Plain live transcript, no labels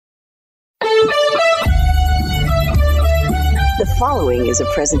The following is a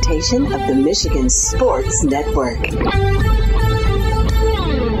presentation of the Michigan Sports Network.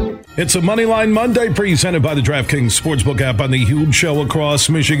 It's a Moneyline Monday presented by the DraftKings Sportsbook app on the Huge Show across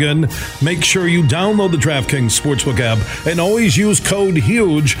Michigan. Make sure you download the DraftKings Sportsbook app and always use code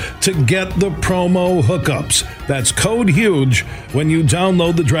HUGE to get the promo hookups. That's code HUGE when you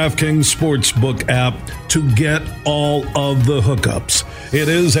download the DraftKings Sportsbook app to get all of the hookups. It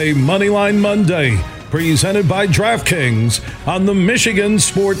is a Moneyline Monday presented by DraftKings on the Michigan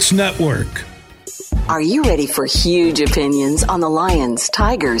Sports Network. Are you ready for huge opinions on the Lions,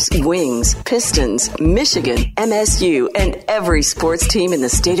 Tigers, Wings, Pistons, Michigan, MSU, and every sports team in the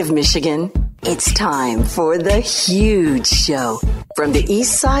state of Michigan? It's time for The Huge Show. From the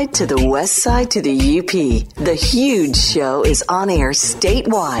east side to the west side to the UP, The Huge Show is on air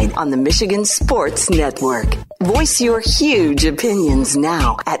statewide on the Michigan Sports Network. Voice your huge opinions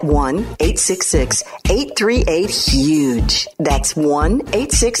now at 1-866-838-HUGE. That's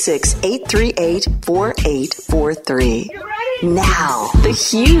 1-866-838-4843. Now, the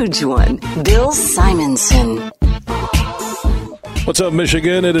huge one, Bill Simonson. What's up,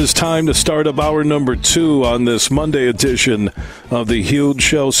 Michigan? It is time to start up hour number 2 on this Monday edition of The Huge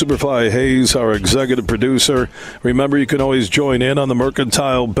Show. Superfly Hayes, our executive producer. Remember, you can always join in on the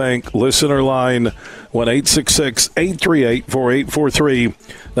Mercantile Bank listener line, 1-866-838-4843.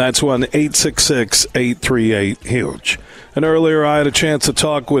 That's 1-866-838-HUGE. And earlier, I had a chance to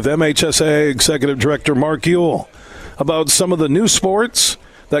talk with MHSAA Executive Director Mark Ewell about some of the new sports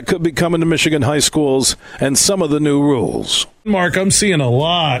that could be coming to Michigan high schools and some of the new rules. Mark, I'm seeing a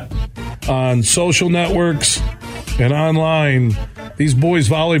lot on social networks and online. These boys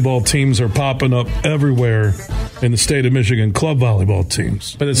volleyball teams are popping up everywhere in the state of Michigan, club volleyball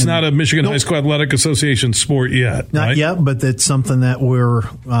teams. But it's not a Michigan High School Athletic Association sport yet. Not right? yet, but it's something that we're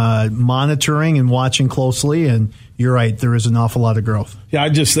monitoring and watching closely. And you're right, there is an awful lot of growth. Yeah, I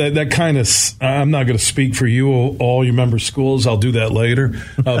just, that kind of, I'm not going to speak for you, all your member schools. I'll do that later.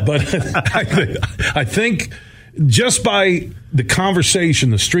 But I think just by the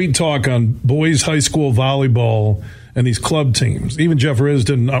conversation, the street talk on boys high school volleyball and these club teams, even Jeff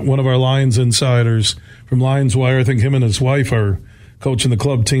Risden, one of our Lions insiders from Lions Wire, I think him and his wife are coaching the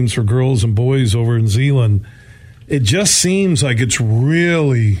club teams for girls and boys over in Zeeland. It just seems like it's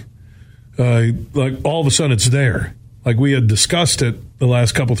really, like all of a sudden it's there. Like we had discussed it the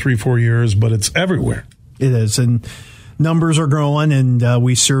last couple, 3-4 years, but it's everywhere. It is, and numbers are growing, and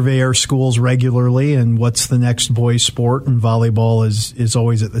we survey our schools regularly, and what's the next boys sport, and volleyball is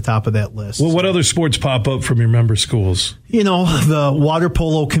always at the top of that list. Well, what other sports pop up from your member schools? You know, the water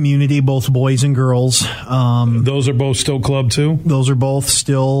polo community, both boys and girls. Those are both still club too? Those are both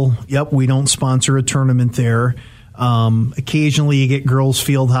still, yep, we don't sponsor a tournament there. Occasionally you get girls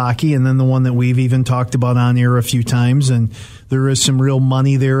field hockey, and then the one that we've even talked about on air a few times, and there is some real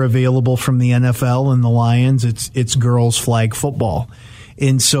money there available from the NFL and the Lions. It's girls flag football.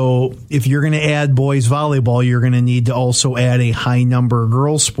 And so if you're going to add boys volleyball, you're going to need to also add a high number of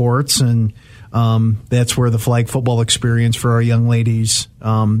girls sports, and that's where the flag football experience for our young ladies,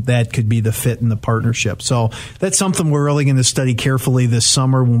 that could be the fit and the partnership. So that's something we're really going to study carefully this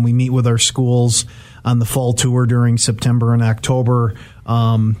summer when we meet with our schools on the fall tour during September and October.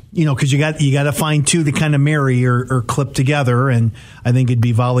 Because you got to find two to kind of marry or clip together, and I think it'd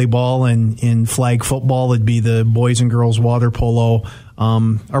be volleyball and in flag football it'd be the boys and girls water polo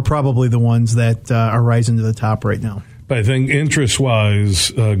are probably the ones that are rising to the top right now. But I think interest-wise,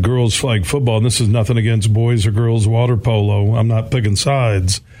 girls flag football, and this is nothing against boys or girls water polo, I'm not picking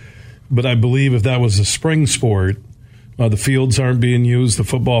sides, but I believe if that was a spring sport, the fields aren't being used, the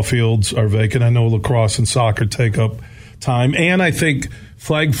football fields are vacant. I know lacrosse and soccer take up time, and I think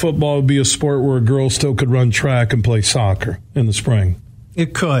flag football would be a sport where a girl still could run track and play soccer in the spring.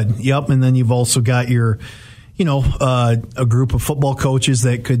 It could, yep, and then you've also got your a group of football coaches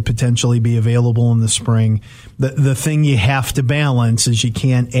that could potentially be available in the spring. The thing you have to balance is you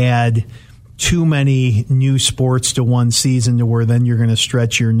can't add too many new sports to one season to where then you're going to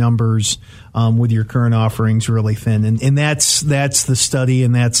stretch your numbers with your current offerings really thin. And that's the study,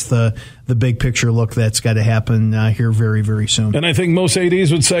 and that's the big picture look that's got to happen here very, very soon. And I think most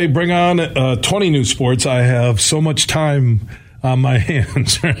ADs would say bring on 20 new sports. I have so much time on my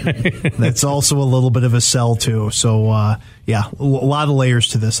hands. Right? That's also a little bit of a sell too. So a lot of layers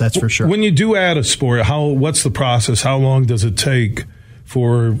to this, that's for sure. When you do add a sport, what's the process? How long does it take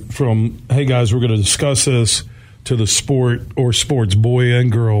from hey guys, we're going to discuss this, to the sport or sports, boy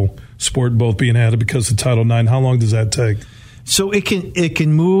and girl sport both being added because of Title IX? How long does that take? So it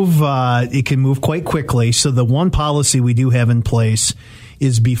can move quite quickly. So the one policy we do have in place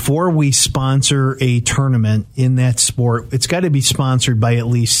is before we sponsor a tournament in that sport, it's got to be sponsored by at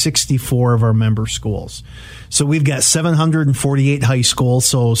least 64 of our member schools. So we've got 748 high schools,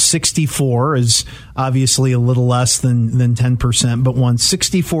 so 64 is obviously a little less than 10%, but once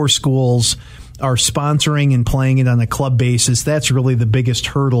 64 schools are sponsoring and playing it on a club basis, that's really the biggest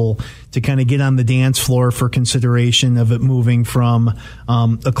hurdle to kind of get on the dance floor for consideration of it moving from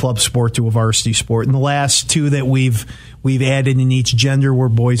a club sport to a varsity sport. And the last two that we've added in each gender were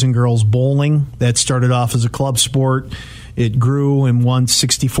boys and girls bowling. That started off as a club sport. It grew, and once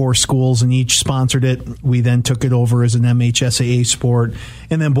 64 schools and each sponsored it, we then took it over as an MHSAA sport.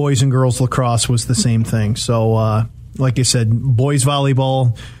 And then boys and girls lacrosse was the same thing. So, like I said, boys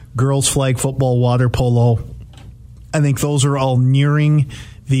volleyball, girls flag football, water polo. I think those are all nearing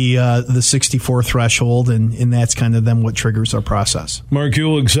the 64 threshold, and that's kind of then what triggers our process. Mark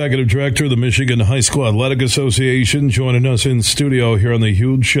Uyl, Executive Director of the Michigan High School Athletic Association, joining us in studio here on the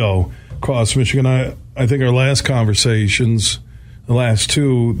Huge Show across Michigan. I think our last conversations, the last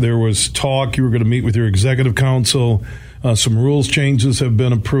two, there was talk you were going to meet with your executive council. Some rules changes have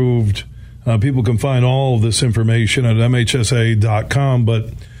been approved. People can find all of this information at MHSA.com, but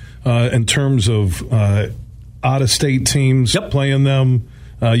in terms of out-of-state teams playing them,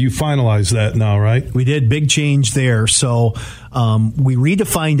 you finalized that now, right? We did. Big change there. So we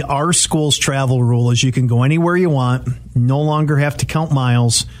redefined our school's travel rule as you can go anywhere you want, no longer have to count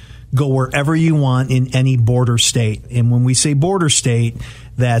miles, go wherever you want in any border state. And when we say border state,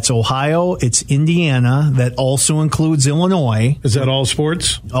 that's Ohio, it's Indiana, that also includes Illinois. Is that all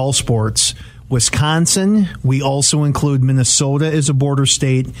sports? All sports. Wisconsin, we also include Minnesota as a border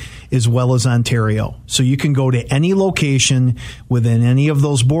state, as well as Ontario. So you can go to any location within any of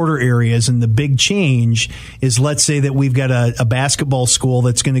those border areas, and the big change is, let's say that we've got a basketball school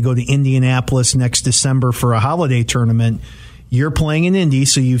that's going to go to Indianapolis next December for a holiday tournament. You're playing in Indy,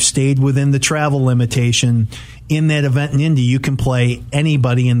 so you've stayed within the travel limitation. In that event in Indy, you can play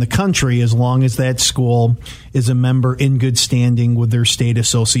anybody in the country as long as that school is a member in good standing with their state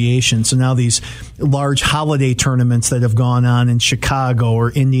association. So now these large holiday tournaments that have gone on in Chicago or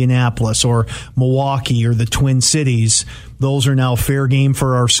Indianapolis or Milwaukee or the Twin Cities, those are now fair game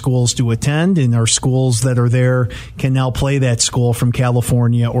for our schools to attend, and our schools that are there can now play that school from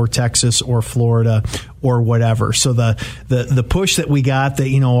California or Texas or Florida or whatever. So the push that we got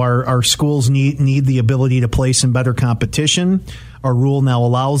that, our schools need the ability to play some better competition. Our rule now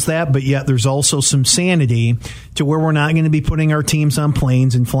allows that, but yet there's also some sanity to where we're not going to be putting our teams on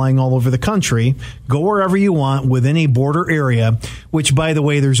planes and flying all over the country. Go wherever you want within a border area, which, by the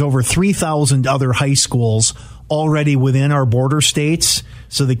way, there's over 3,000 other high schools already within our border states.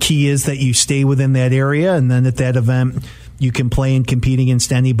 So the key is that you stay within that area, and then at that event, you can play and compete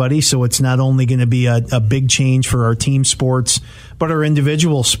against anybody. So it's not only going to be a big change for our team sports, but our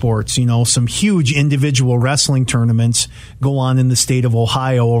individual sports. Some huge individual wrestling tournaments go on in the state of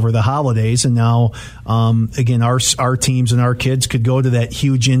Ohio over the holidays. And now, again, our teams and our kids could go to that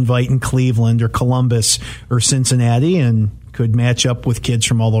huge invite in Cleveland or Columbus or Cincinnati and could match up with kids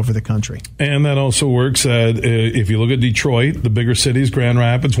from all over the country. And that also works at, if you look at Detroit, the bigger cities, Grand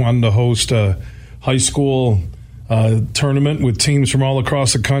Rapids wanted to host a high school tournament with teams from all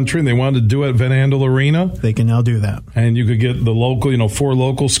across the country, and they wanted to do it at Van Andel Arena. They can now do that. And you could get the local, 4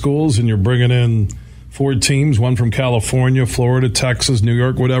 local schools, and you're bringing in 4 teams, one from California, Florida, Texas, New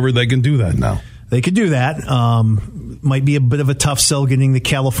York, whatever. They can do that now. They could do that. Might be a bit of a tough sell getting the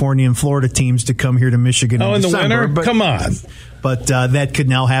California and Florida teams to come here to Michigan in December, the winter? Come on. But that could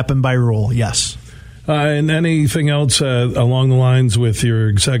now happen by rule, yes. And anything else along the lines with your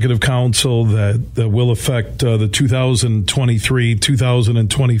executive council that will affect the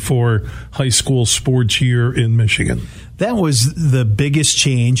 2023-2024 high school sports year in Michigan? That was the biggest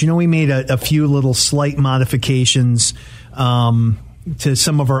change. We made a few little slight modifications to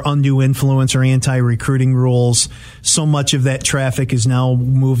some of our undue influence or anti-recruiting rules. So much of that traffic is now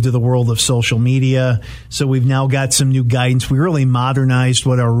moved to the world of social media. So we've now got some new guidance. We really modernized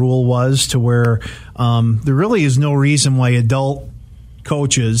what our rule was to where there really is no reason why adult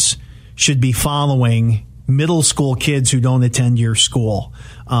coaches should be following middle school kids who don't attend your school.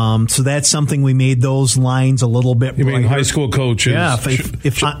 So that's something we made those lines a little bit brighter. You mean high school coaches? Yeah.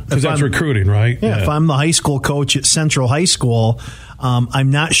 Because that's recruiting, right? Yeah. If I'm the high school coach at Central High School, I'm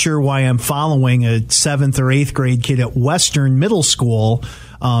not sure why I'm following a 7th or 8th grade kid at Western Middle School,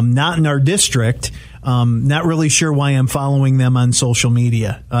 not in our district, Not really sure why I'm following them on social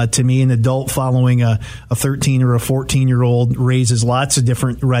media. To me, an adult following a 13 or a 14-year-old raises lots of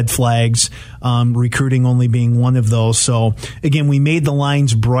different red flags, recruiting only being one of those. So, again, we made the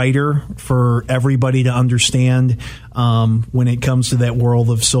lines brighter for everybody to understand when it comes to that world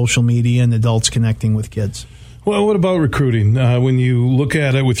of social media and adults connecting with kids. Well, what about recruiting? When you look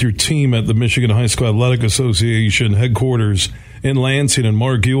at it with your team at the Michigan High School Athletic Association headquarters in Lansing, and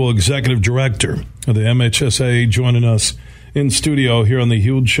Mark Ewell, Executive Director of the MHSA, joining us in studio here on the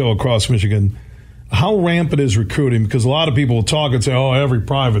Huge Show across Michigan. How rampant is recruiting? Because a lot of people will talk and say, oh, every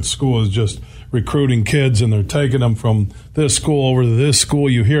private school is just recruiting kids and they're taking them from this school over to this school.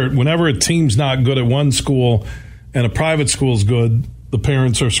 You hear it. Whenever a team's not good at one school and a private school is good, the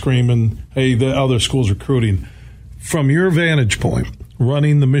parents are screaming, hey, the other school's recruiting. From your vantage point,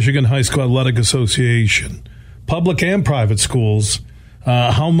 running the Michigan High School Athletic Association, public and private schools,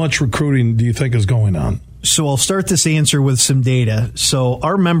 how much recruiting do you think is going on? So I'll start this answer with some data. So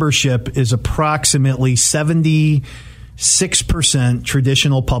our membership is approximately 76%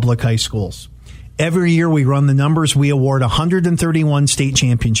 traditional public high schools. Every year we run the numbers. We award 131 state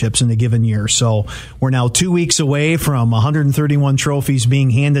championships in a given year. So we're now 2 weeks away from 131 trophies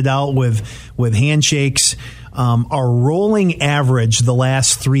being handed out with handshakes. Our rolling average the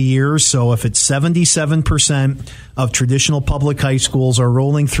last 3 years, so if it's 77% of traditional public high schools, our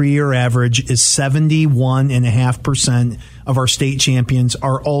rolling 3-year average is 71.5% of our state champions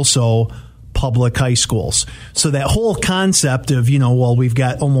are also public high schools. So that whole concept of, we've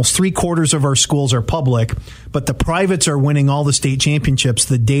got almost 3/4 of our schools are public, but the privates are winning all the state championships,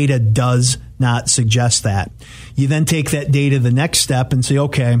 the data does not suggest that. You then take that data the next step and say,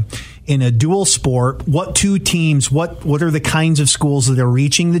 okay, in a dual sport, what two teams, what are the kinds of schools that are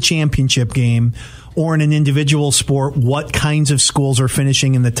reaching the championship game? Or in an individual sport, what kinds of schools are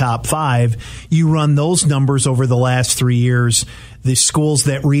finishing in the top 5? You run those numbers over the last 3 years. The schools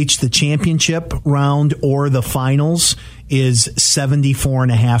that reach the championship round or the finals is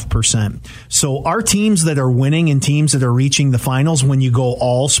 74.5%. So our teams that are winning and teams that are reaching the finals, when you go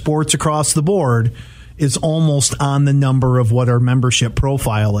all sports across the board, is almost on the number of what our membership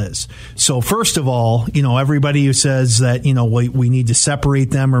profile is. So first of all, everybody who says that, we need to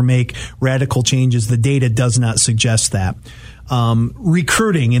separate them or make radical changes, the data does not suggest that.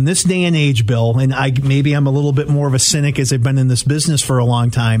 Recruiting in this day and age, Bill, and maybe I'm a little bit more of a cynic as I've been in this business for a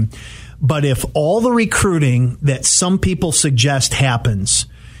long time, but if all the recruiting that some people suggest happens,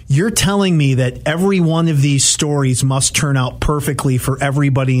 you're telling me that every one of these stories must turn out perfectly for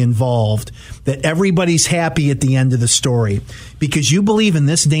everybody involved, that everybody's happy at the end of the story. Because you believe in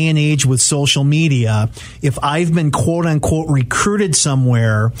this day and age with social media, if I've been quote unquote recruited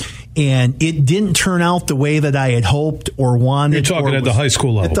somewhere and it didn't turn out the way that I had hoped or wanted. You're talking at the high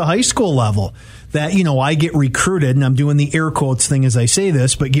school level. At the high school level. That, I get recruited, and I'm doing the air quotes thing as I say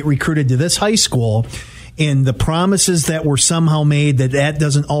this, but get recruited to this high school. And the promises that were somehow made that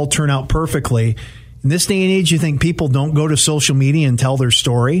doesn't all turn out perfectly. In this day and age, you think people don't go to social media and tell their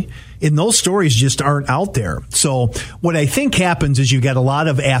story? And those stories just aren't out there. So what I think happens is you get a lot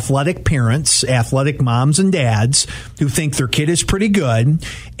of athletic parents, athletic moms and dads who think their kid is pretty good.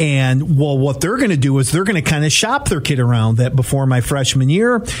 And, what they're going to do is they're going to kind of shop their kid around that before my freshman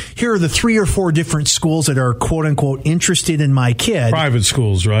year. Here are the 3 or 4 different schools that are, quote unquote, interested in my kid. Private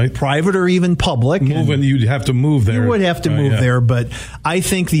schools, right? Private or even public. You'd have to move there. You would have to move there. But I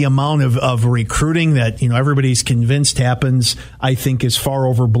think the amount of recruiting that, everybody's convinced happens, I think is far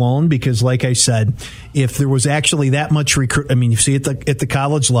overblown. Because like I said, if there was actually that much you see at the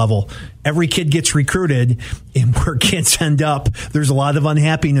college level, every kid gets recruited, and where kids end up, there's a lot of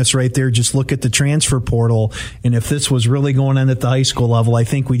unhappiness right there. Just look at the transfer portal. And if this was really going on at the high school level, I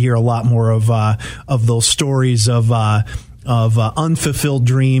think we'd hear a lot more of those stories of unfulfilled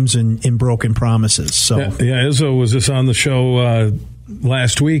dreams and broken promises. So Izzo was just on the show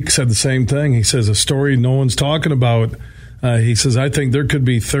last week, said the same thing. He says a story no one's talking about. He says, I think there could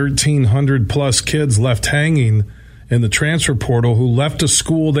be 1,300 plus kids left hanging in the transfer portal who left a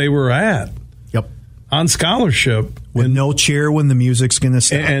school they were at. Yep. On scholarship. With no chair when the music's going to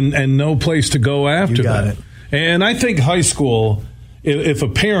stop. And no place to go after you got that. It. And I think high school, if a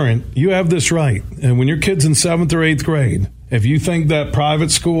parent, you have this right, and when your kid's in 7th or 8th grade, if you think that private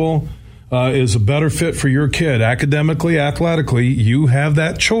school is a better fit for your kid academically, athletically, you have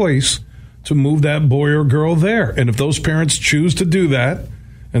that choice to move that boy or girl there. And if those parents choose to do that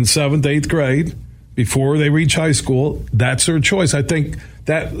in 7th, 8th grade before they reach high school, that's their choice. I think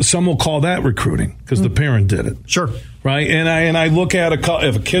that some will call that recruiting because the parent did it. Sure. Right? And I look at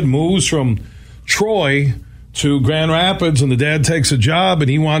if a kid moves from Troy to Grand Rapids and the dad takes a job and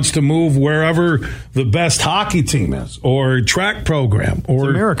he wants to move wherever the best hockey team is or track program or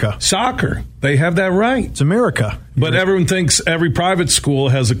America. Soccer. They have that right. It's America. But everyone thinks every private school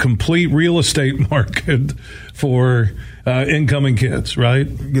has a complete real estate market for incoming kids, right?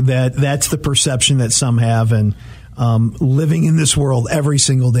 That's the perception that some have, and living in this world every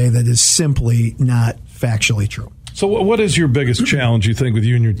single day, that is simply not factually true. So what is your biggest challenge, you think, with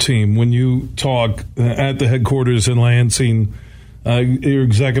you and your team when you talk at the headquarters in Lansing, your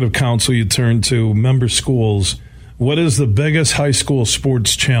executive council, you turn to member schools? What is the biggest high school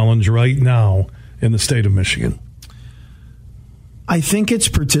sports challenge right now in the state of Michigan? I think it's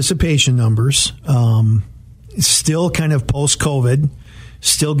participation numbers. Still kind of post-COVID,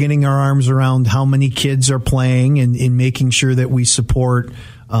 still getting our arms around how many kids are playing and in making sure that we support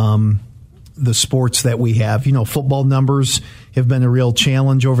the sports that we have. You know, football numbers have been a real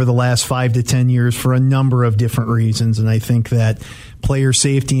challenge over the last 5 to 10 years for a number of different reasons, and I think that player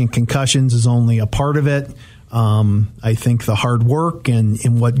safety and concussions is only a part of it. I think the hard work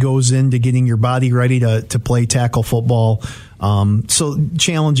and what goes into getting your body ready to play tackle football. So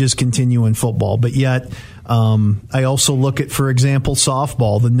challenges continue in football, but yet I also look at, for example,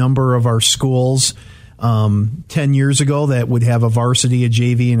 softball. The number of our schools 10 years ago that would have a varsity, a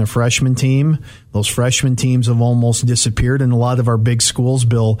JV, and a freshman team. Those freshman teams have almost disappeared, and a lot of our big schools,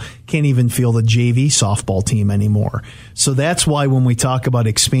 Bill, can't even field a JV softball team anymore. So that's why when we talk about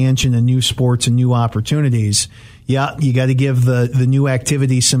expansion and new sports and new opportunities, yeah, you got to give the new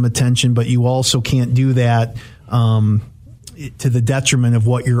activities some attention, but you also can't do that to the detriment of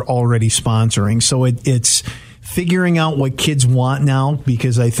what you're already sponsoring. So it's figuring out what kids want now,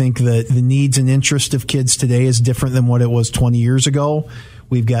 because I think that the needs and interest of kids today is different than what it was 20 years ago.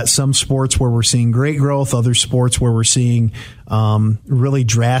 We've got some sports where we're seeing great growth, other sports where we're seeing really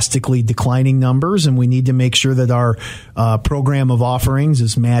drastically declining numbers, and we need to make sure that our program of offerings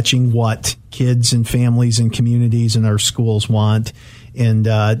is matching what kids and families and communities in our schools want. And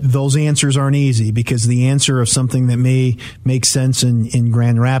those answers aren't easy, because the answer of something that may make sense in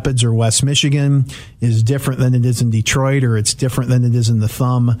Grand Rapids or West Michigan is different than it is in Detroit, or it's different than it is in the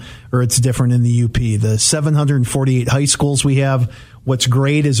Thumb, or it's different in the UP. The 748 high schools we have, what's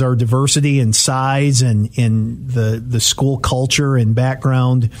great is our diversity and size and the school culture and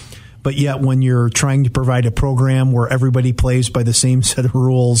background. But yet when you're trying to provide a program where everybody plays by the same set of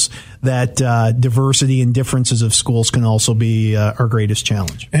rules, that diversity and differences of schools can also be our greatest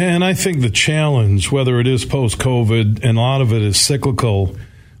challenge. And I think the challenge, whether it is post-COVID, and a lot of it is cyclical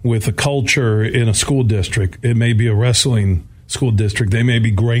with the culture in a school district. It may be a wrestling school district. They may be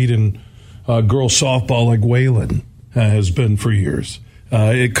great in girls softball like Wayland has been for years.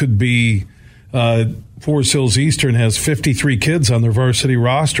 It could be Forest Hills Eastern has 53 kids on their varsity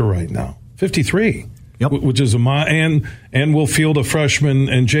roster right now. 53. Yep. Which is and will field a freshman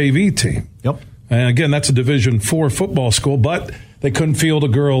and JV team. Yep. And again, that's a Division IV football school, but they couldn't field a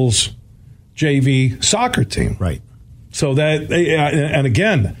girls JV soccer team. Right. So that, and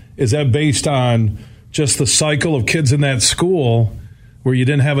again, is that based on just the cycle of kids in that school where you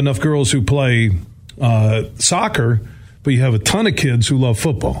didn't have enough girls who play soccer, but you have a ton of kids who love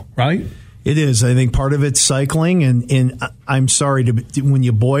football, right? It is. I think part of it's cycling, and I'm sorry, when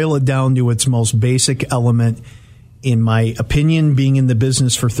you boil it down to its most basic element, in my opinion, being in the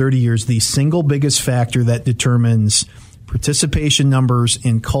business for 30 years, the single biggest factor that determines participation numbers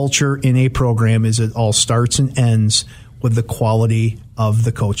and culture in a program is it all starts and ends with the quality of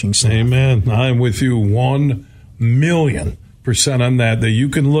the coaching staff. Amen. I'm with you 1,000,000% on that you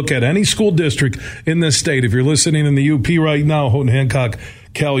can look at any school district in this state. If you're listening in the UP right now, Houghton Hancock,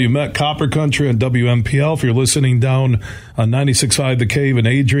 Calumet, Copper Country, and WMPL. If you're listening down on 96.5 The Cave in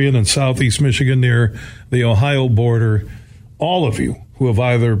Adrian and Southeast Michigan near the Ohio border, all of you who have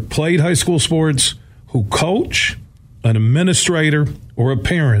either played high school sports, who coach, an administrator, or a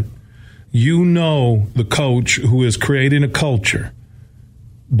parent, you know the coach who is creating a culture,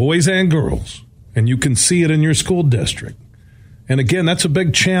 boys and girls, and you can see it in your school district. And again, that's a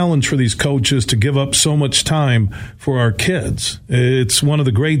big challenge for these coaches to give up so much time for our kids. It's one of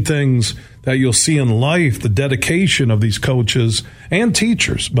the great things that you'll see in life, the dedication of these coaches and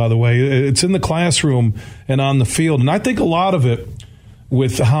teachers, by the way. It's in the classroom and on the field. And I think a lot of it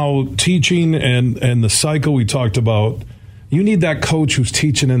with how teaching and the cycle we talked about, you need that coach who's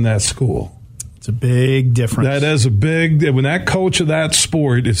teaching in that school. It's a big difference. That is a big, when that coach of that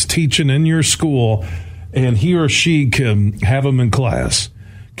sport is teaching in your school, and he or she can have them in class,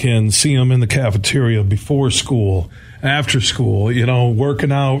 can see them in the cafeteria before school, after school,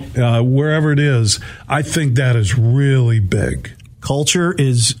 working out, wherever it is. I think that is really big. Culture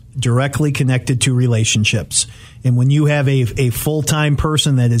is directly connected to relationships. And when you have a full-time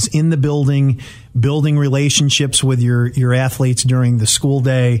person that is in the building, building relationships with your athletes during the school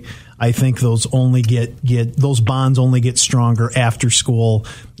day, I think those bonds only get stronger after school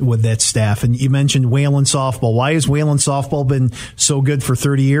with that staff. And you mentioned Wayland softball. Why has Wayland softball been so good for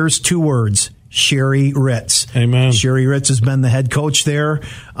 30 years? 2 words. Sherry Ritz. Amen. Sherry Ritz has been the head coach there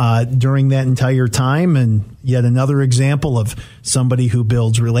during that entire time, and yet another example of somebody who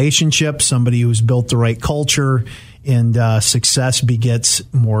builds relationships, somebody who's built the right culture, and success begets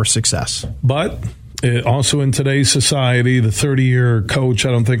more success. But also in today's society, the 30-year coach,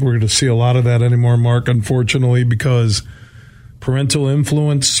 I don't think we're going to see a lot of that anymore, Mark, unfortunately, because parental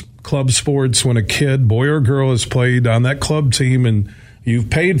influence, club sports, when a kid, boy or girl, has played on that club team and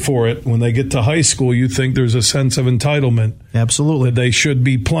you've paid for it. When they get to high school, you think there's a sense of entitlement. Absolutely. That they should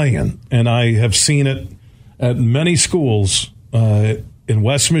be playing. And I have seen it at many schools in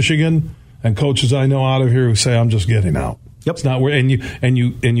West Michigan and coaches I know out of here who say, I'm just getting out. Yep. It's not where, and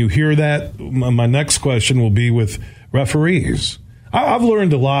you hear that. My next question will be with referees. I've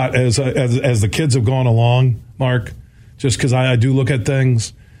learned a lot as the kids have gone along, Mark, just because I do look at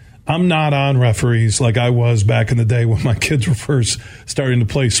things. I'm not on referees like I was back in the day when my kids were first starting to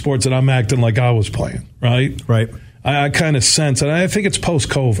play sports, and I'm acting like I was playing, right? Right. I kind of sense, and I think it's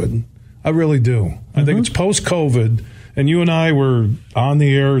post-COVID. I really do. Mm-hmm. I think it's post-COVID, and you and I were on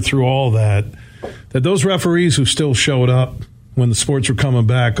the air through all that those referees who still showed up when the sports were coming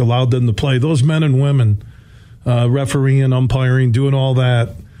back, allowed them to play, those men and women, refereeing, umpiring, doing all that,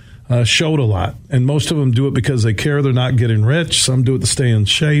 showed a lot. And most of them do it because they care they're not getting rich. Some do it to stay in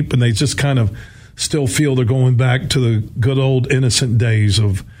shape, and they just kind of still feel they're going back to the good old innocent days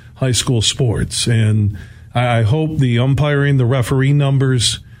of high school sports. And I hope the umpiring, the referee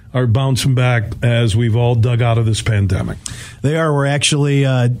numbers are bouncing back as we've all dug out of this pandemic. They are. We're actually,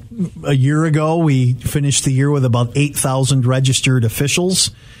 a year ago, we finished the year with about 8,000 registered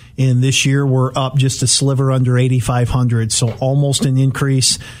officials. And this year, we're up just a sliver under 8,500. So almost an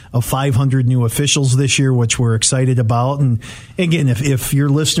increase of 500 new officials this year, which we're excited about. And again, if your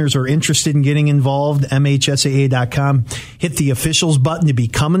listeners are interested in getting involved, MHSAA.com, hit the officials button to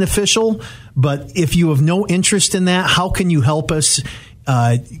become an official. But if you have no interest in that, how can you help us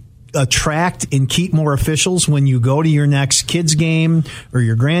attract and keep more officials when you go to your next kids game or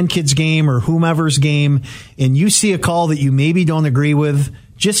your grandkids game or whomever's game and you see a call that you maybe don't agree with?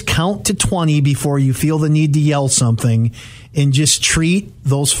 Just count to 20 before you feel the need to yell something, and just treat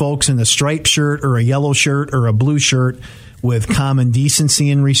those folks in a striped shirt or a yellow shirt or a blue shirt with common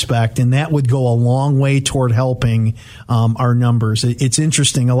decency and respect, and that would go a long way toward helping our numbers. It's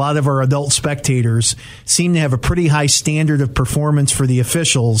interesting. A lot of our adult spectators seem to have a pretty high standard of performance for the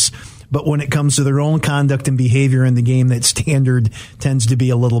officials, but when it comes to their own conduct and behavior in the game, that standard tends to be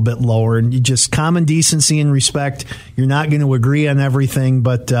a little bit lower. And you just common decency and respect. You're not going to agree on everything,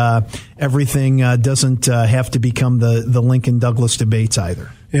 but everything doesn't have to become the Lincoln Douglas debates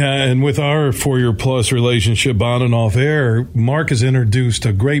either. Yeah, and with our 4-year-plus relationship on and off air, Mark has introduced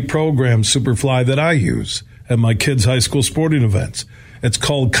a great program, Superfly, that I use at my kids' high school sporting events. It's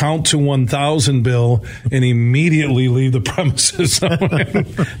called Count to 1,000, Bill, and immediately leave the premises.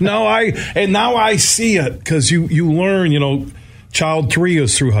 Now I see it, because you learn, child 3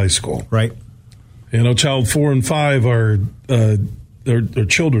 is through high school. Right. Child 4 and 5 are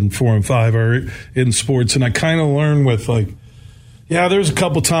children 4 and 5 are in sports, and I kind of learn with there's a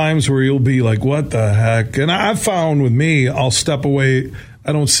couple times where you'll be like, what the heck? And I've found with me, I'll step away.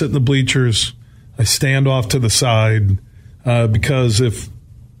 I don't sit in the bleachers. I stand off to the side. Because if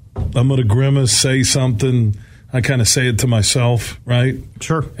I'm going to grimace, say something, I kind of say it to myself, right?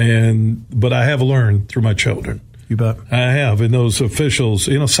 Sure. But I have learned through my children. You bet. I have. And those officials,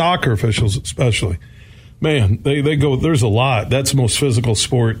 soccer officials especially, man, they go, there's a lot. That's the most physical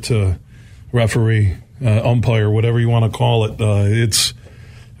sport to referee, umpire, whatever you want to call it.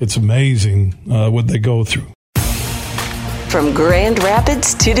 It's amazing what they go through. From Grand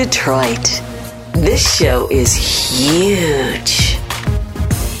Rapids to Detroit, this show is huge.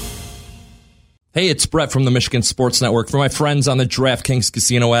 Hey, it's Brett from the Michigan Sports Network for my friends on the DraftKings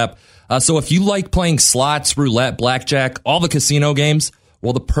Casino app. So if you like playing slots, roulette, blackjack, all the casino games,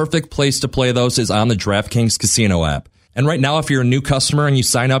 well, the perfect place to play those is on the DraftKings Casino app. And right now, if you're a new customer and you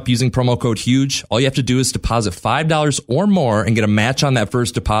sign up using promo code HUGE, all you have to do is deposit $5 or more and get a match on that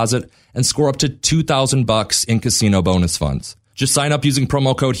first deposit and score up to $2,000 in casino bonus funds. Just sign up using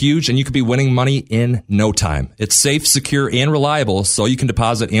promo code HUGE and you could be winning money in no time. It's safe, secure, and reliable, so you can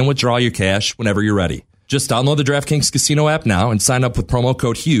deposit and withdraw your cash whenever you're ready. Just download the DraftKings Casino app now and sign up with promo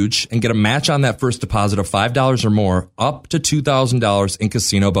code HUGE and get a match on that first deposit of $5 or more up to $2,000 in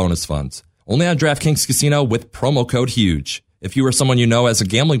casino bonus funds. Only on DraftKings Casino with promo code HUGE. If you or someone you know has a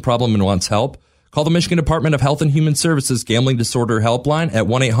gambling problem and wants help, call the Michigan Department of Health and Human Services Gambling Disorder Helpline at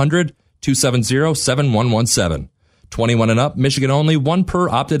 1-800-270-7117. 21 and up, Michigan only, one per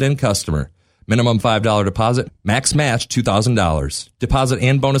opted-in customer. Minimum $5 deposit, max match $2,000. Deposit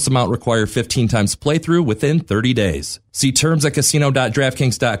and bonus amount require 15 times playthrough within 30 days. See terms at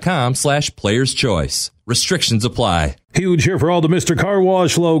casino.draftkings.com/players choice. Restrictions apply. Huge here for all the Mr. Car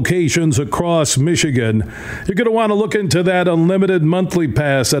Wash locations across Michigan. You're going to want to look into that unlimited monthly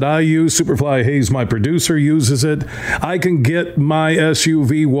pass that I use. Superfly Hayes, my producer, uses it. I can get my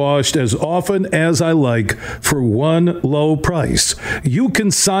SUV washed as often as I like for one low price. You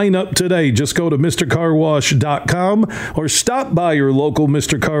can sign up today. Just go to MrCarWash.com or stop by your local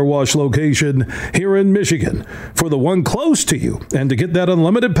Mr. Car Wash location here in Michigan for the one close to you. And to get that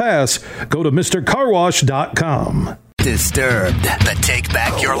unlimited pass, go to MrCarWash.com. Disturbed, the Take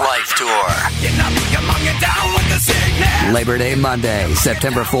Back Your Life tour. Labor Day Monday,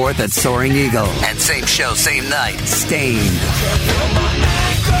 September 4th at Soaring Eagle. And same show, same night, Stained.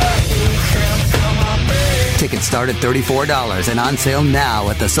 Tickets start at $34 and on sale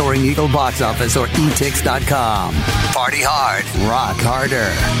now at the Soaring Eagle box office or etix.com. Party hard, rock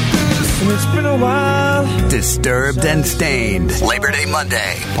harder. It's been a while. Disturbed and Stained. Labor Day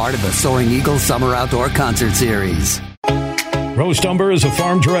Monday, part of the Soaring Eagle Summer Outdoor Concert Series. Roast Umber is a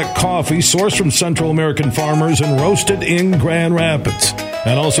farm direct coffee sourced from Central American farmers and roasted in Grand Rapids.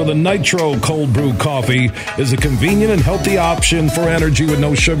 And also the Nitro Cold Brew Coffee is a convenient and healthy option for energy with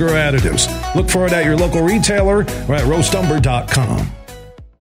no sugar or additives. Look for it at your local retailer or at roastumber.com.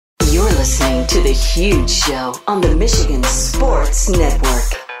 You're listening to The Huge Show on the Michigan Sports Network.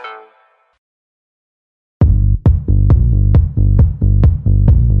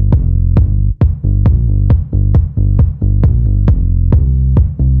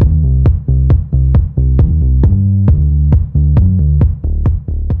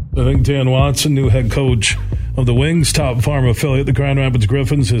 I think Dan Watson, new head coach of the Wings, top farm affiliate, the Grand Rapids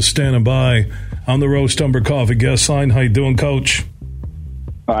Griffins, is standing by on the Roast Umber Coffee guest line. How you doing, Coach?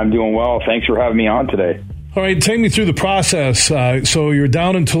 I'm doing well. Thanks for having me on today. All right, take me through the process. So you're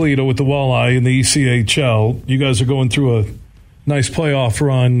down in Toledo with the Walleye in the ECHL. You guys are going through a nice playoff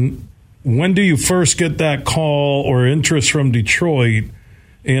run. When do you first get that call or interest from Detroit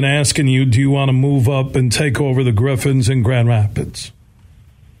in asking you, do you want to move up and take over the Griffins in Grand Rapids?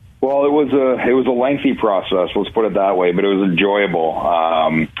 Well, it was a lengthy process, let's put it that way, but it was enjoyable.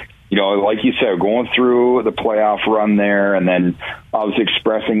 Like you said, going through the playoff run there and then obviously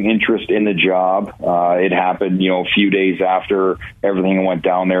expressing interest in the job. It happened, a few days after everything went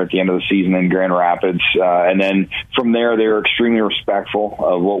down there at the end of the season in Grand Rapids. And then from there, they were extremely respectful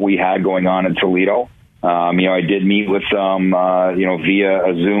of what we had going on in Toledo. I did meet with them, via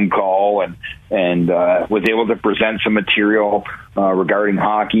a Zoom call and was able to present some material regarding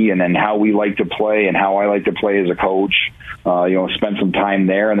hockey and then how we like to play and how I like to play as a coach. Spent some time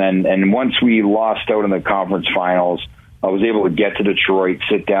there. And once we lost out in the conference finals, I was able to get to Detroit,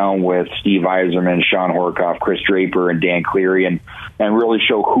 sit down with Steve Yzerman, Sean Horkoff, Chris Draper, and Dan Cleary, and really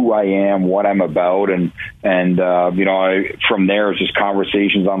show who I am, what I'm about. And from there, it's just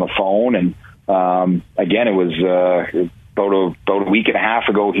conversations on the phone. And again, it was about a week and a half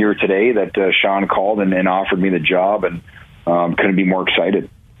ago here today that Sean called and offered me the job, and couldn't be more excited.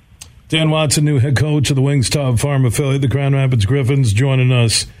 Dan Watson, new head coach of the Wings top farm affiliate, the Grand Rapids Griffins, joining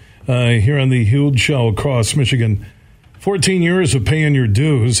us here on the Huge Show across Michigan. 14 years of paying your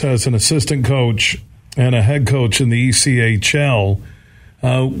dues as an assistant coach and a head coach in the ECHL.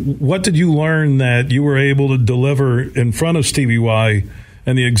 What did you learn that you were able to deliver in front of Stevie Y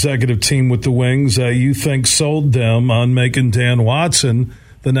and the executive team with the Wings that you think sold them on making Dan Watson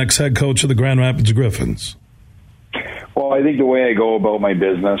the next head coach of the Grand Rapids Griffins? Well, I think the way I go about my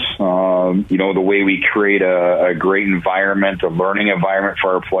business, the way we create a great environment, a learning environment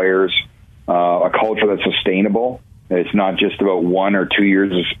for our players, a culture that's sustainable. It's not just about 1 or 2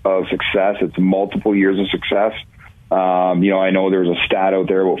 years of success. It's multiple years of success. I know there's a stat out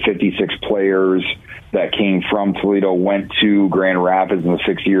there about 56 players that came from Toledo, went to Grand Rapids in the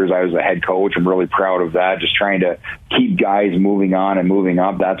 6 years I was a head coach. I'm really proud of that, just trying to keep guys moving on and moving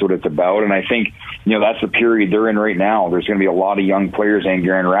up. That's what it's about. And I think, that's the period they're in right now. There's going to be a lot of young players in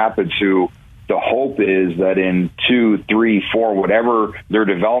Grand Rapids who the hope is that in 2, 3, 4, whatever their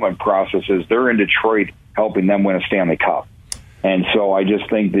development process is, they're in Detroit helping them win a Stanley Cup. And so I just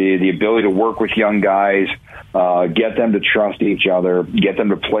think the ability to work with young guys, get them to trust each other, get them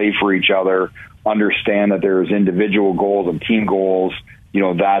to play for each other, understand that there's individual goals and team goals.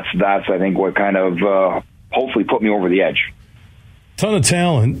 That's I think what kind of hopefully put me over the edge. Ton of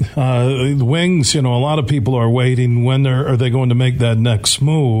talent. The Wings, a lot of people are waiting. When are they going to make that next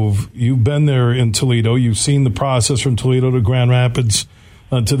move? You've been there in Toledo. You've seen the process from Toledo to Grand Rapids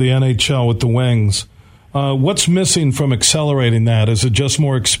to the NHL with the Wings. What's missing from accelerating that? Is it just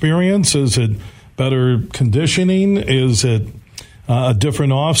more experience? Is it better conditioning? Is it a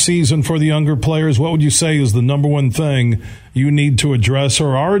different offseason for the younger players? What would you say is the number one thing you need to address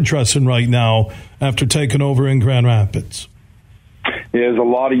or are addressing right now after taking over in Grand Rapids? There's a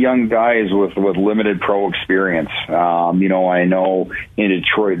lot of young guys with limited pro experience. I know in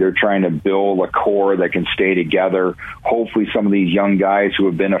Detroit they're trying to build a core that can stay together. Hopefully some of these young guys who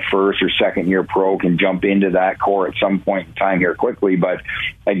have been a first or second year pro can jump into that core at some point in time here quickly. But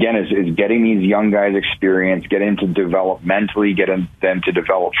again, is getting these young guys experience, getting them to develop mentally, getting them to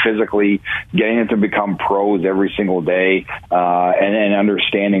develop physically, getting them to become pros every single day, and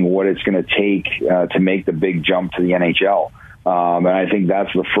understanding what it's going to take to make the big jump to the NHL. And I think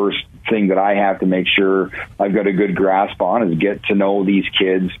that's the first thing that I have to make sure I've got a good grasp on is get to know these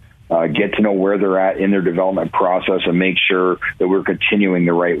kids, get to know where they're at in their development process, and make sure that we're continuing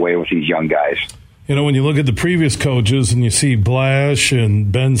the right way with these young guys. When you look at the previous coaches and you see Blash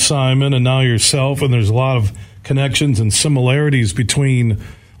and Ben Simon and now yourself, and there's a lot of connections and similarities between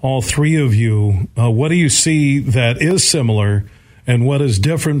all three of you, what do you see that is similar and what is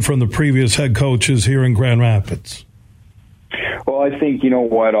different from the previous head coaches here in Grand Rapids? Well, I think,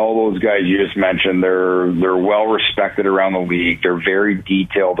 all those guys you just mentioned, they're well respected around the league. They're very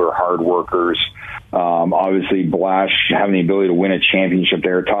detailed. They're hard workers. Obviously, Blash having the ability to win a championship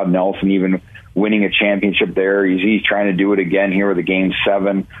there. Todd Nelson even winning a championship there. He's trying to do it again here with the Game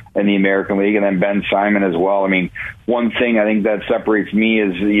 7 in the American League. And then Ben Simon as well. I mean, one thing I think that separates me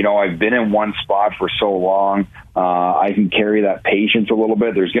is, I've been in one spot for so long. I can carry that patience a little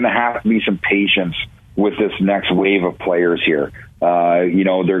bit. There's going to have to be some patience with this next wave of players here.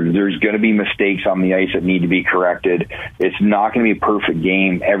 There's going to be mistakes on the ice that need to be corrected. It's not going to be a perfect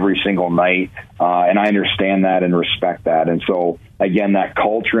game every single night, and I understand that and respect that. And so, again, that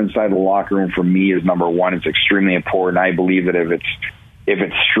culture inside the locker room for me is number one. It's extremely important. I believe that if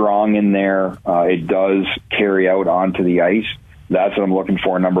it's strong in there, it does carry out onto the ice. That's what I'm looking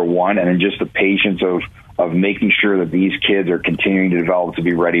for, number one. And then just the patience of making sure that these kids are continuing to develop to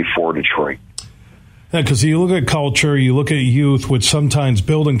be ready for Detroit. Yeah, because you look at culture, you look at youth, which sometimes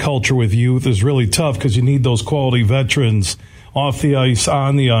building culture with youth is really tough because you need those quality veterans off the ice,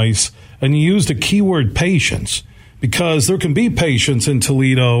 on the ice. And you used the keyword patience because there can be patience in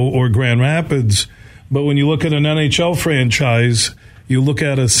Toledo or Grand Rapids. But when you look at an NHL franchise, you look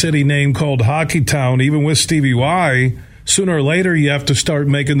at a city name called Hockeytown, even with Stevie Y, sooner or later you have to start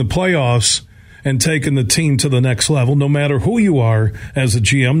making the playoffs and taking the team to the next level, no matter who you are as a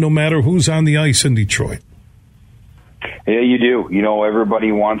GM, no matter who's on the ice in Detroit. Yeah, you do.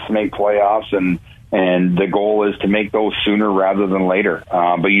 Everybody wants to make playoffs, and the goal is to make those sooner rather than later.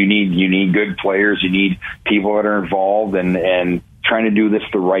 But you need good players. You need people that are involved and trying to do this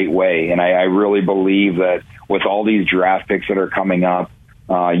the right way. And I really believe that with all these draft picks that are coming up,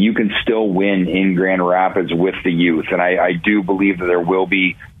 you can still win in Grand Rapids with the youth. And I do believe that there will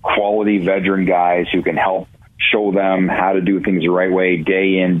be quality veteran guys who can help show them how to do things the right way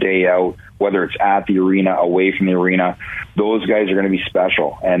day in, day out, whether it's at the arena, away from the arena. Those guys are going to be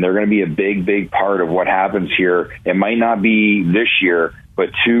special, and they're going to be a big, big part of what happens here. It might not be this year,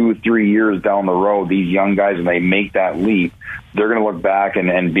 but 2-3 years down the road, these young guys, when they make that leap, they're going to look back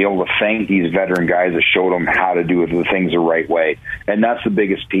and be able to thank these veteran guys that showed them how to do the things the right way. And that's the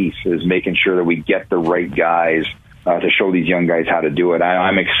biggest piece, is making sure that we get the right guys to show these young guys how to do it.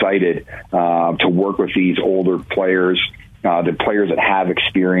 I'm excited to work with these older players, the players that have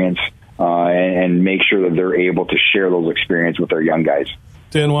experience, and make sure that they're able to share those experiences with their young guys.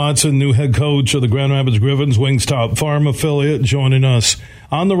 Dan Watson, new head coach of the Grand Rapids Griffins, Wingstop Farm affiliate, joining us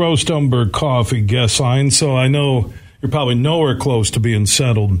on the Roast Umber Coffee guest line. So I know you're probably nowhere close to being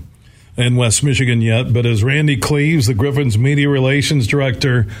settled in West Michigan yet, but as Randy Cleves, the Griffins media relations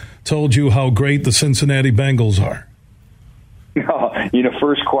director, told you how great the Cincinnati Bengals are.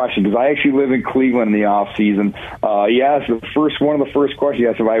 First question, because I actually live in Cleveland in the off season. Yes, one of the first questions he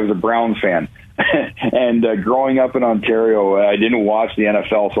asked if I was a Browns fan. And growing up in Ontario, I didn't watch the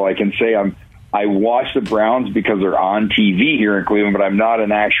NFL, so I can say I watch the Browns because they're on TV here in Cleveland, but I'm not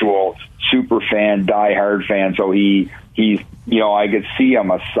an actual super fan, diehard fan. So he's I could see him,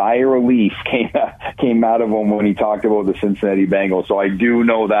 a sigh of relief came out of him when he talked about the Cincinnati Bengals. So I do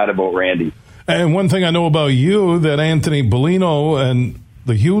know that about Randy. And one thing I know about you, that Anthony Bellino and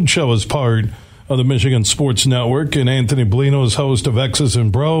the Huge Show is part of the Michigan Sports Network, and Anthony Bellino is host of X's and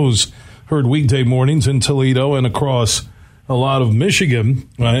Bros, heard weekday mornings in Toledo and across a lot of Michigan,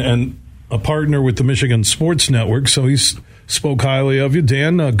 and a partner with the Michigan Sports Network. So he spoke highly of you.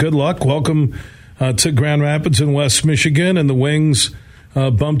 Dan, good luck. Welcome to Grand Rapids in West Michigan, and the Wings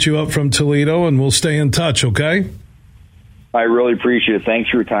bumped you up from Toledo, and we'll stay in touch, okay? I really appreciate it. Thanks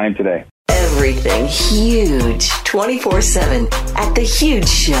for your time today. Everything huge 24/7 at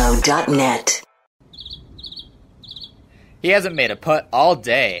thehugeshow.net. He hasn't made a putt all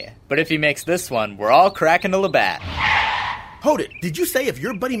day, but if he makes this one, we're all cracking a Labatt. Hold it. Did you say if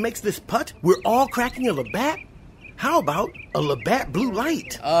your buddy makes this putt, we're all cracking a Labatt? How about a Labatt Blue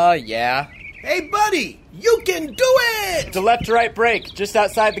Light? Yeah. Hey, buddy, you can do it! It's a left-to-right break, just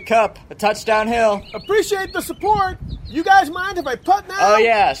outside the cup. A touchdown hill. Appreciate the support. You guys mind if I putt now? Oh,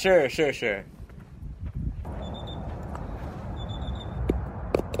 yeah, sure.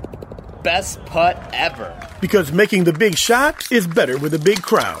 Best putt ever. Because making the big shot is better with a big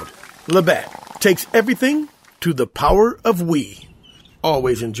crowd. Labatt takes everything to the power of we.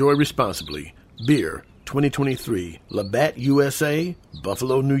 Always enjoy responsibly. Beer 2023, Labatt USA,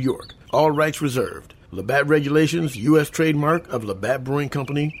 Buffalo, New York. All rights reserved. Labatt Regulations, U.S. trademark of Labatt Brewing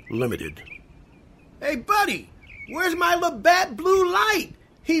Company, Limited. Hey, buddy, where's my Labatt Blue Light?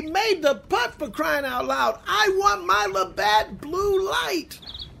 He made the putt, for crying out loud. I want my Labatt Blue Light.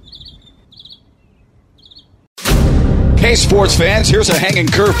 Hey, sports fans, here's a hanging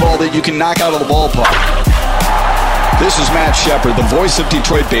curveball that you can knock out of the ballpark. This is Matt Shepard, the voice of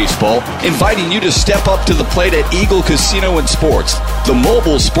Detroit baseball, inviting you to step up to the plate at Eagle Casino and Sports, the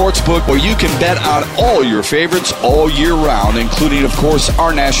mobile sports book where you can bet on all your favorites all year round, including, of course,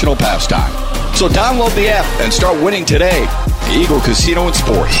 our national pastime. So download the app and start winning today. Eagle Casino and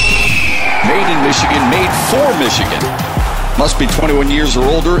Sports. Made in Michigan, made for Michigan. Must be 21 years or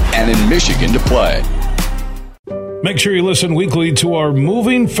older and in Michigan to play. Make sure you listen weekly to our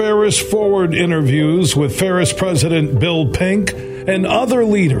Moving Ferris Forward interviews with Ferris President Bill Pink and other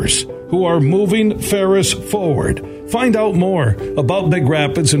leaders who are moving Ferris forward. Find out more about Big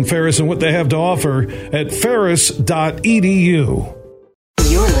Rapids and Ferris and what they have to offer at ferris.edu.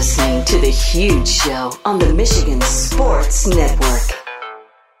 You're listening to The Huge Show on the Michigan Sports Network.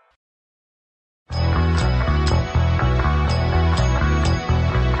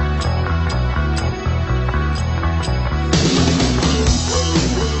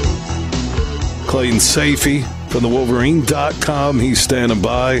 Clayton Sayfie from the Wolverine.com. He's standing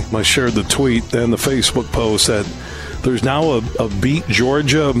by. I shared the tweet and the Facebook post that there's now a Beat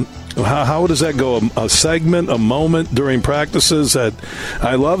Georgia. How does that go? A segment, a moment during practices. That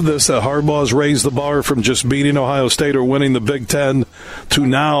I love this, that Harbaugh's raised the bar from just beating Ohio State or winning the Big Ten to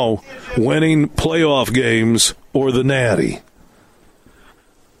now winning playoff games or the Natty.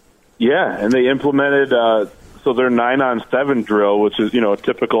 Yeah, and they implemented so their 9-on-7 drill, which is, a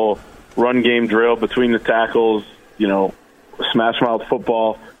typical run game drill between the tackles, smash mouth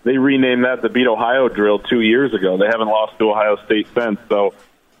football. They renamed that the Beat Ohio drill 2 years ago. They haven't lost to Ohio State since. So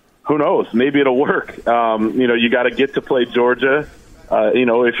who knows? Maybe it'll work. You got to get to play Georgia.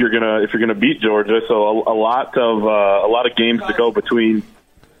 If you're gonna beat Georgia. So a lot of games to go between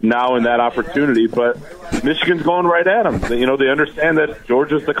now and that opportunity. But Michigan's going right at them. They understand that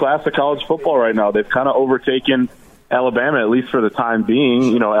Georgia's the class of college football right now. They've kind of overtaken Alabama, at least for the time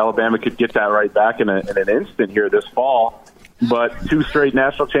being. Alabama could get that right back in an instant here this fall. But 2 straight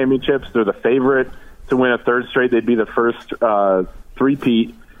national championships. They're the favorite to win a 3rd straight. They'd be the first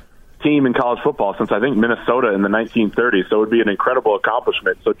three-peat team in college football since, I think, Minnesota in the 1930s. So it would be an incredible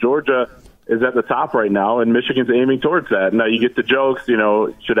accomplishment. So Georgia is at the top right now, and Michigan's aiming towards that. Now you get the jokes,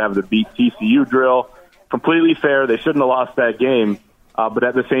 should have the beat TCU drill. Completely fair. They shouldn't have lost that game. But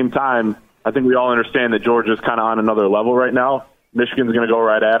at the same time, I think we all understand that Georgia's kind of on another level right now. Michigan's going to go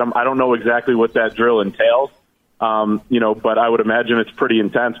right at them. I don't know exactly what that drill entails, but I would imagine it's pretty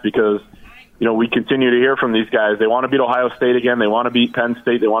intense because, we continue to hear from these guys. They want to beat Ohio State again. They want to beat Penn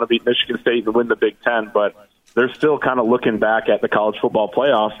State. They want to beat Michigan State and win the Big Ten. But they're still kind of looking back at the college football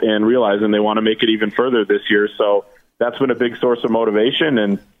playoff and realizing they want to make it even further this year. So that's been a big source of motivation.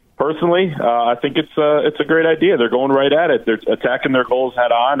 And personally, I think it's a great idea. They're going right at it. They're attacking their goals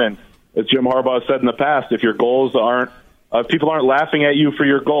head on. And as Jim Harbaugh said in the past, if your goals people aren't laughing at you for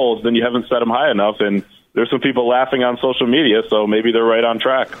your goals, then you haven't set them high enough. And there's some people laughing on social media, so maybe they're right on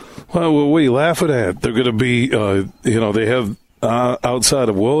track. Well, what are you laughing at? They're going to be, they have outside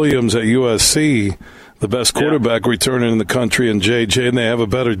of Williams at USC, the best quarterback returning in the country in JJ, and they have a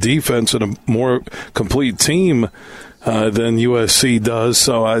better defense and a more complete team. than USC does.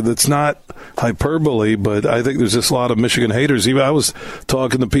 So it's not hyperbole, but I think there's just a lot of Michigan haters. Even I was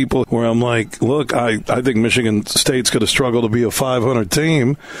talking to people where I'm like, look, I think Michigan State's going to struggle to be a 500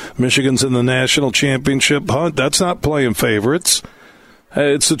 team. Michigan's in the national championship hunt. That's not playing favorites.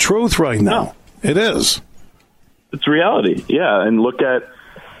 It's the truth right now. It is. It's reality, yeah. And look at,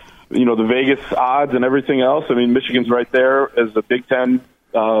 the Vegas odds and everything else. I mean, Michigan's right there as the Big Ten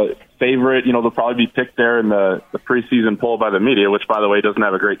favorite. They'll probably be picked there in the preseason poll by the media, which, by the way, doesn't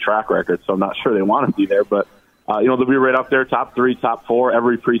have a great track record, so I'm not sure they want to be there. But, they'll be right up there, top 3, top 4,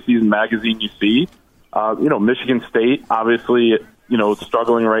 every preseason magazine you see. Michigan State, obviously,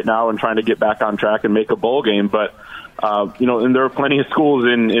 struggling right now and trying to get back on track and make a bowl game. But, and there are plenty of schools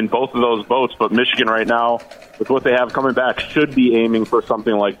in both of those boats. But Michigan right now, with what they have coming back, should be aiming for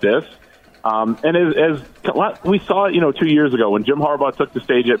something like this. And as we saw, 2 years ago when Jim Harbaugh took the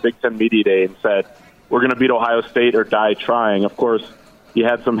stage at Big Ten Media Day and said, we're going to beat Ohio State or die trying. Of course, he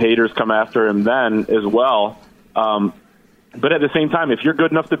had some haters come after him then as well. But at the same time, if you're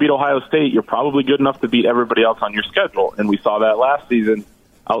good enough to beat Ohio State, you're probably good enough to beat everybody else on your schedule. And we saw that last season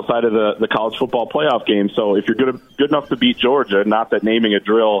outside of the college football playoff game. So if you're good enough to beat Georgia, not that naming a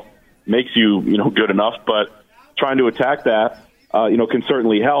drill makes you, good enough, but trying to attack that, can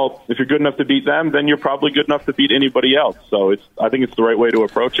certainly help. If you're good enough to beat them, then you're probably good enough to beat anybody else. So I think it's the right way to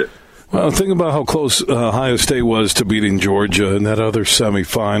approach it. Well, think about how close Ohio State was to beating Georgia in that other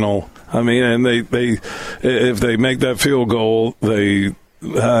semifinal. I mean, and they if they make that field goal,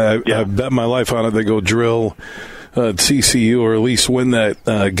 I bet my life on it, they go drill TCU or at least win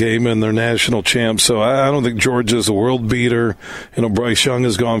that game and they're national champs. So I don't think Georgia's a world beater. Bryce Young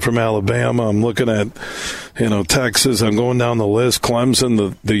has gone from Alabama. I'm looking at, Texas. I'm going down the list.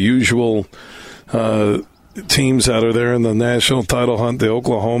 Clemson, the usual teams that are there in the national title hunt, the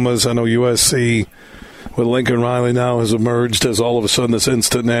Oklahomas. I know USC with Lincoln Riley now has emerged as all of a sudden this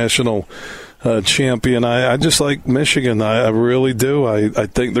instant national champion. I just like Michigan. I really do. I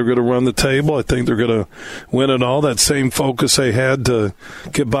think they're going to run the table. I think they're going to win it all. That same focus they had to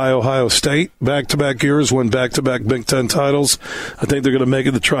get by Ohio State back-to-back years, win back-to-back Big Ten titles. I think they're going to make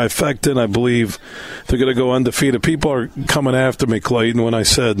it the trifecta, and I believe they're going to go undefeated. People are coming after me, Clayton, when I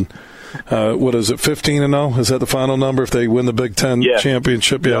said, 15-0? Is that the final number if they win the Big Ten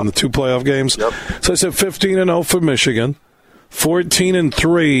championship? Yeah, in the 2 playoff games. Yep. So I said 15-0 for Michigan,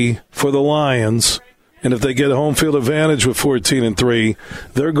 14-3 for the Lions, and if they get a home field advantage with 14-3,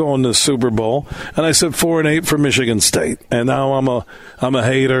 they're going to the Super Bowl. And I said 4-8 for Michigan State. And now I'm a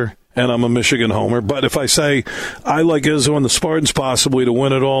hater and I'm a Michigan homer. But if I say I like Izzo and the Spartans possibly to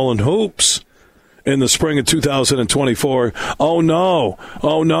win it all in hoops in the spring of 2024, oh no,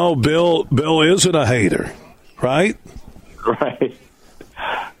 Bill isn't a hater, right?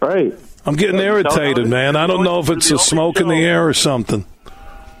 Right. I'm getting irritated, man. I don't know if it's a smoke in the air or something.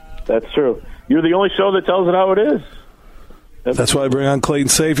 That's true. You're the only show that tells it how it is. That's why I bring on Clayton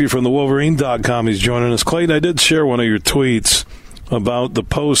Sayfie from the Wolverine.com. He's joining us. Clayton, I did share one of your tweets about the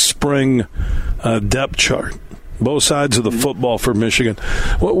post-spring depth chart, both sides of the football for Michigan.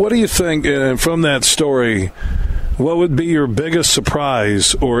 What do you think, from that story, what would be your biggest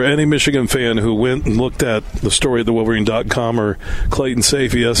surprise, or any Michigan fan who went and looked at the story at the Wolverine.com or Clayton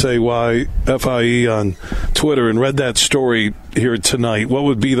Sayfie, Sayfie on Twitter, and read that story here tonight? What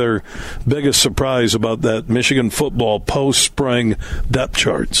would be their biggest surprise about that Michigan football post-spring depth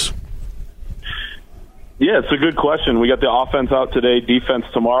charts? Yeah, it's a good question. We got the offense out today, defense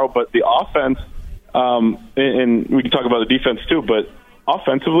tomorrow, but the offense, and we can talk about the defense too, but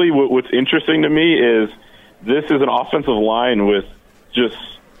offensively, what's interesting to me is this is an offensive line with just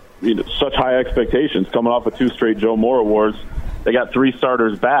such high expectations, coming off of 2 straight Joe Moore awards. They got 3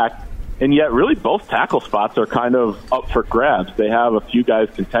 starters back, and yet really both tackle spots are kind of up for grabs. They have a few guys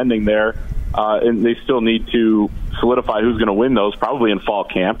contending there, and they still need to solidify who's going to win those, probably in fall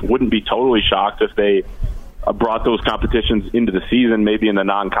camp. Wouldn't be totally shocked if they brought those competitions into the season, maybe in the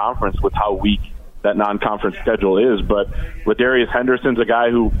non-conference with how weak that non-conference schedule is. But Ladarius Henderson's a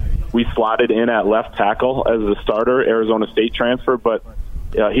guy who we slotted in at left tackle as a starter, Arizona State transfer, but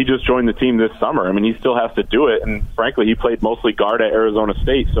he just joined the team this summer. I mean, he still has to do it, and frankly, he played mostly guard at Arizona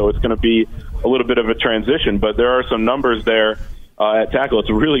State, so it's going to be a little bit of a transition. But there are some numbers there at tackle. It's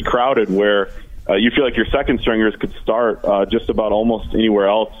really crowded where you feel like your second stringers could start just about almost anywhere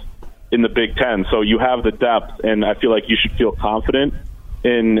else in the Big Ten. So you have the depth, and I feel like you should feel confident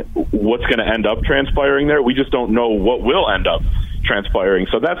in what's going to end up transpiring there. We just don't know what will end up transpiring.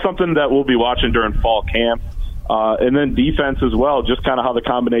 So that's something that we'll be watching during fall camp. And then defense as well, just kind of how the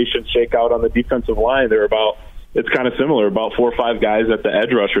combinations shake out on the defensive line. It's kind of similar, about 4 or 5 guys at the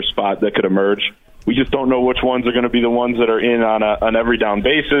edge rusher spot that could emerge. We just don't know which ones are going to be the ones that are in on an every down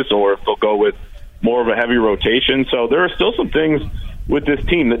basis, or if they'll go with more of a heavy rotation. So there are still some things with this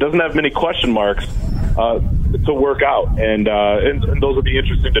team that doesn't have many question marks to work out, and those will be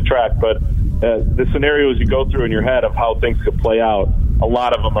interesting to track. But the scenarios you go through in your head of how things could play out, a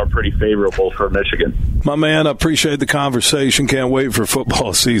lot of them are pretty favorable for Michigan. My man, I appreciate the conversation. Can't wait for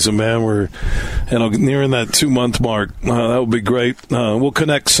football season, man. We're nearing that 2-month mark. That would be great. We'll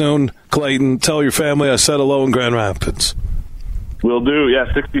connect soon. Clayton, tell your family I said hello in Grand Rapids. Will do.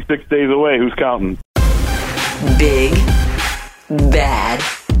 Yeah, 66 days away. Who's counting? Big, bad,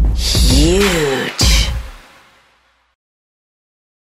 huge.